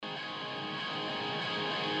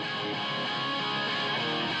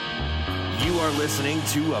You're listening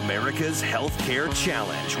to America's Healthcare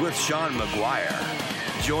Challenge with Sean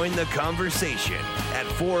McGuire. Join the conversation at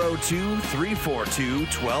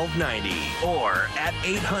 402-342-1290 or at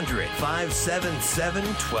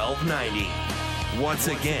 800-577-1290. Once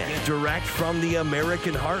again, direct from the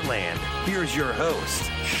American heartland, here's your host,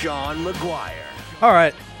 Sean McGuire. All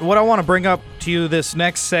right, what I want to bring up to you this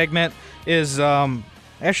next segment is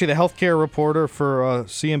actually the healthcare reporter for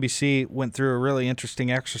CNBC went through a really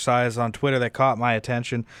interesting exercise on Twitter that caught my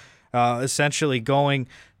attention, essentially going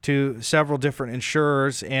to several different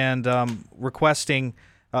insurers and requesting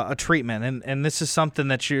a treatment. And this is something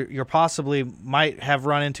that you're possibly might have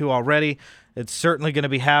run into already. It's certainly going to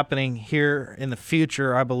be happening here in the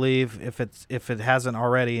future, I believe, if it hasn't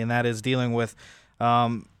already, and that is dealing with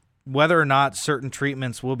whether or not certain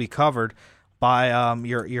treatments will be covered by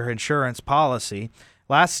your insurance policy.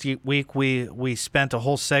 Last week, we spent a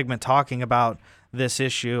whole segment talking about this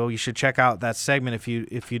issue. You should check out that segment if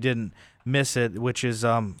you didn't miss it, which is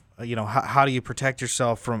how do you protect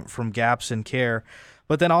yourself from gaps in care,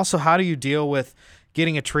 but then also how do you deal with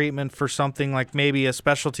getting a treatment for something like maybe a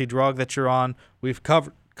specialty drug that you're on. We've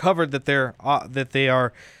covered that they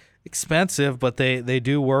are expensive, but they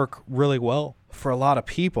do work really well for a lot of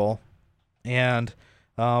people, and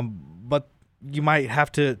but you might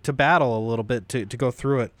have to battle a little bit to go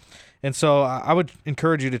through it. And so I would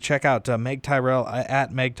encourage you to check out Meg Tyrell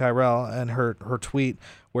at Meg Tyrell and her tweet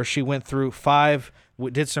where she went through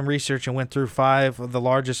did some research and went through 5 of the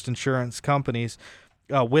largest insurance companies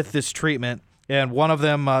with this treatment. And one of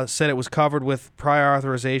them said it was covered with prior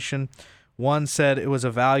authorization. One said it was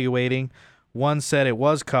evaluating. One said it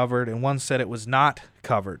was covered, and one said it was not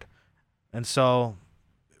covered. And so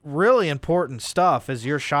really important stuff as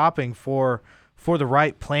you're shopping for the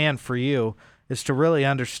right plan for you is to really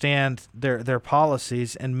understand their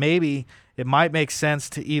policies, and maybe it might make sense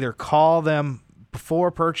to either call them before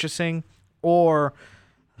purchasing or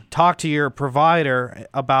talk to your provider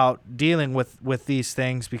about dealing with these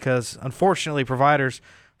things, because unfortunately providers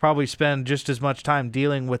probably spend just as much time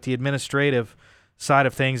dealing with the administrative side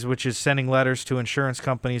of things, which is sending letters to insurance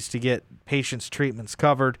companies to get patients' treatments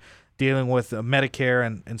covered, dealing with Medicare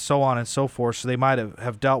and so on and so forth. So they might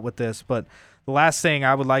have dealt with this. But the last thing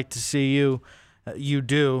I would like to see you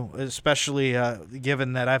do, especially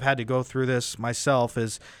given that I've had to go through this myself,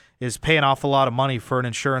 is pay an awful lot of money for an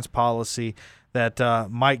insurance policy that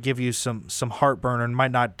might give you some heartburn and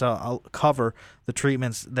might not cover the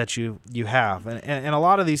treatments that you have. And a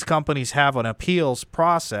lot of these companies have an appeals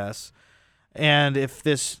process, and if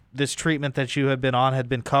this treatment that you have been on had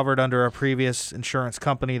been covered under a previous insurance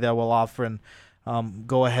company, that will often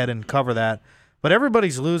go ahead and cover that. But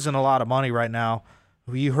everybody's losing a lot of money right now.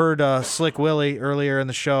 You heard Slick Willie earlier in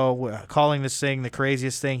the show calling this thing the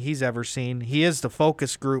craziest thing he's ever seen. He is the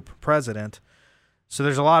focus group president. So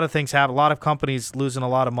there's a lot of things happening. A lot of companies losing a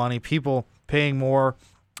lot of money, people paying more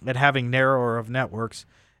and having narrower of networks.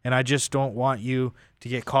 And I just don't want you to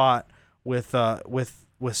get caught with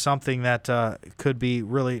something that could be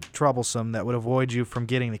really troublesome, that would avoid you from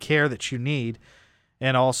getting the care that you need,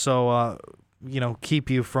 and also keep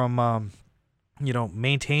you from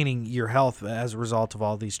maintaining your health as a result of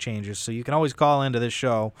all these changes. So you can always call into this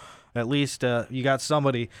show. At least you got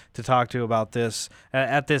somebody to talk to about this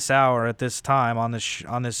at this hour, at this time on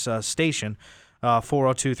this station.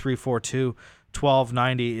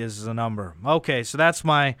 402-342-1290 is the number. Okay, so that's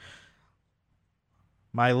my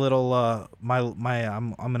little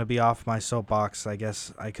I'm going to be off my soapbox, I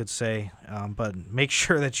guess I could say. But make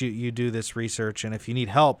sure that you do this research, and if you need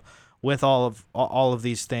help with all of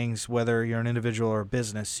these things, whether you're an individual or a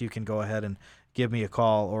business, you can go ahead and give me a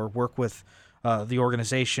call or work with the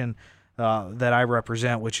organization that I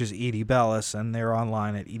represent, which is Edie Bellis, and they're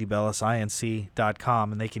online at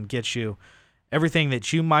ediebellisinc.com, and they can get you everything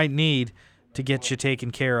that you might need to get you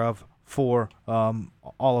taken care of for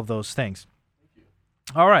all of those things.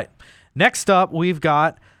 All right. Next up, we've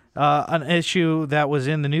got an issue that was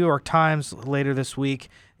in the New York Times later this week,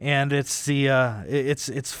 and it's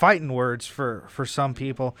it's fighting words for some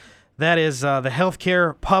people. That is the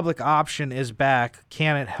healthcare public option is back.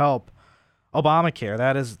 Can it help Obamacare?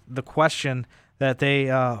 That is the question that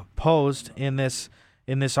they posed in this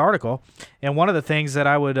article. And one of the things that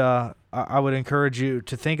I would encourage you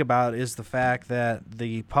to think about is the fact that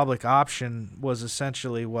the public option was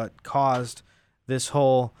essentially what caused this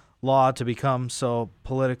whole law to become so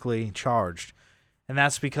politically charged. And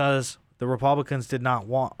that's because the Republicans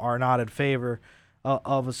are not in favor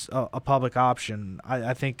of a public option.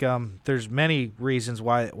 I think there's many reasons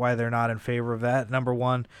why they're not in favor of that. Number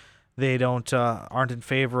one, they aren't in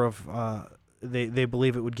favor of they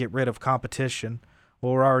believe it would get rid of competition,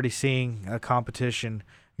 well, we're already seeing a competition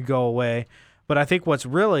go away. But I think what's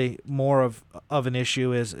really more of an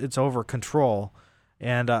issue is it's over control.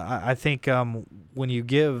 And I think when you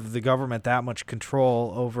give the government that much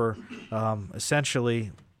control over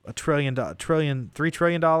essentially a $3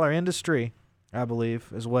 trillion industry, I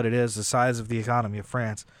believe, is what it is, the size of the economy of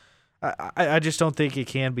France, I just don't think it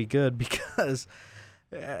can be good, because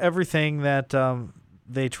everything that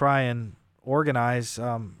they try and organize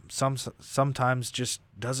sometimes just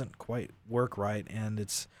doesn't quite work right, and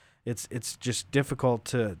it's just difficult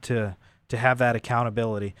to have that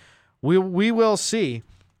accountability. We will see,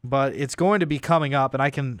 but it's going to be coming up, and I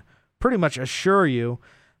can pretty much assure you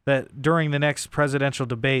that during the next presidential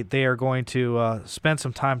debate, they are going to spend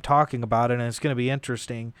some time talking about it, and it's going to be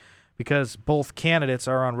interesting because both candidates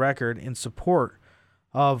are on record in support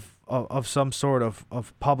of some sort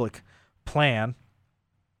of public plan.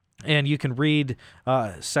 And you can read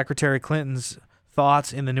Secretary Clinton's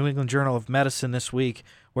thoughts in the New England Journal of Medicine this week,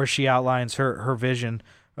 where she outlines her vision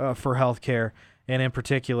for healthcare, and in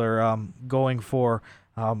particular going for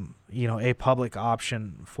a public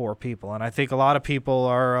option for people. And I think a lot of people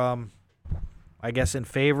are, I guess, in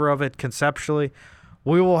favor of it conceptually.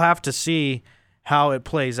 We will have to see how it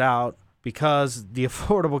plays out, because the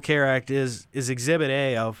Affordable Care Act is Exhibit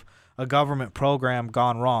A of a government program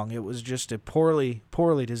gone wrong. It was just a poorly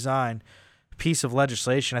designed piece of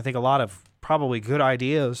legislation. I think a lot of probably good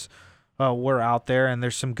ideas were out there, and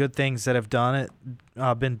there's some good things that have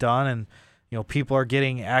been done, and people are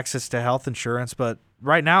getting access to health insurance. But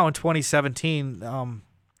right now in 2017,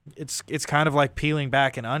 it's kind of like peeling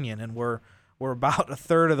back an onion, and we're about a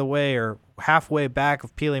third of the way or halfway back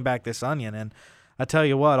of peeling back this onion. And I tell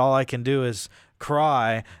you what, all I can do is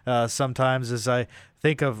cry sometimes as I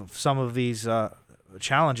think of some of these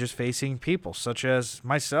challenges facing people, such as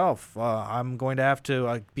myself. I'm going to have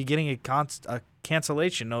to be getting a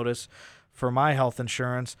cancellation notice for my health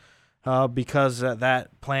insurance because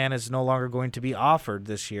that plan is no longer going to be offered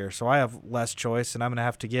this year. So I have less choice, and I'm going to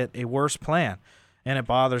have to get a worse plan. And it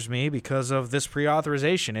bothers me because of this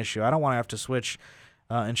pre-authorization issue. I don't want to have to switch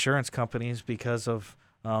insurance companies because of,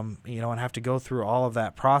 and have to go through all of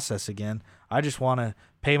that process again. I just want to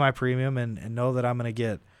pay my premium and know that I'm going to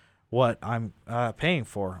get what I'm paying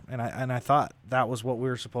for. And I thought that was what we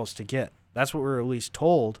were supposed to get. That's what we were at least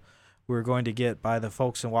told we were going to get by the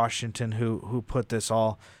folks in Washington who put this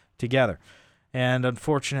all together. And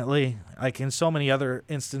unfortunately, like in so many other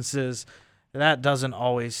instances, that doesn't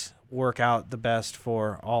always work out the best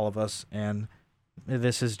for all of us. And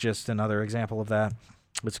this is just another example of that.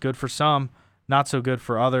 It's good for some, not so good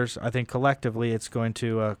for others. I think collectively it's going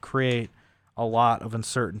to create a lot of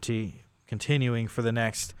uncertainty continuing for the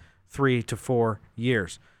next 3 to 4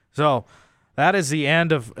 years. So that is the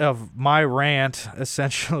end of my rant,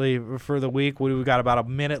 essentially, for the week. We've got about a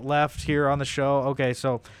minute left here on the show. Okay,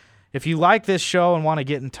 so if you like this show and want to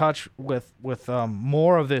get in touch with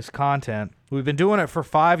more of this content, we've been doing it for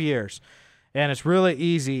 5 years, and it's really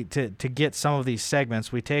easy to get some of these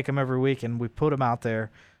segments. We take them every week and we put them out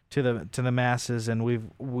there to the masses, and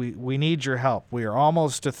we need your help. We are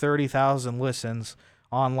almost to 30,000 listens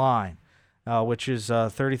online, which is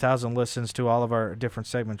 30,000 listens to all of our different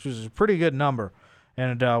segments, which is a pretty good number,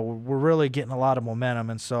 and we're really getting a lot of momentum.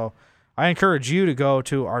 And so I encourage you to go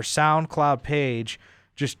to our SoundCloud page.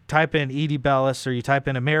 Just type in Edie Bellis, or you type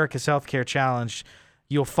in America's Healthcare Challenge.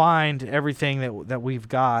 You'll find everything that we've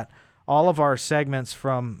got. All of our segments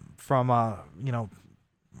from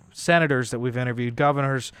senators that we've interviewed,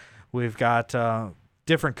 governors. We've got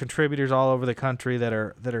different contributors all over the country that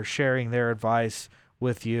are sharing their advice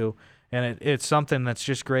with you, and it's something that's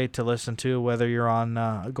just great to listen to. Whether you're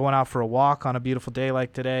on going out for a walk on a beautiful day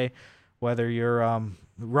like today, whether you're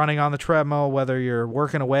running on the treadmill, whether you're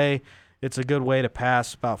working away. It's a good way to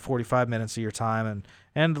pass about 45 minutes of your time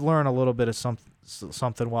and learn a little bit of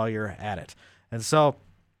something while you're at it. And so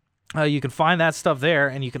you can find that stuff there,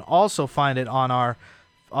 and you can also find it on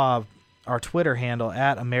our Twitter handle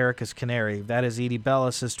at America's Canary. That is Edie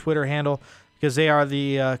Bellis' Twitter handle, because they are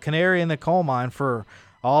the canary in the coal mine for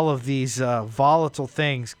all of these volatile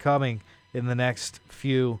things coming in the next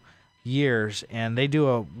few years. And they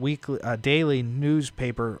do a daily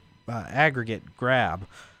newspaper aggregate grab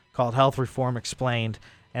called Health Reform Explained,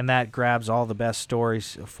 and that grabs all the best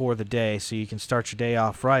stories for the day, so you can start your day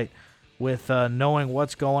off right with knowing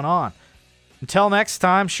what's going on. Until next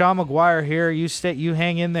time, Sean McGuire here. You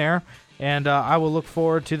hang in there, and I will look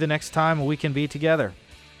forward to the next time we can be together.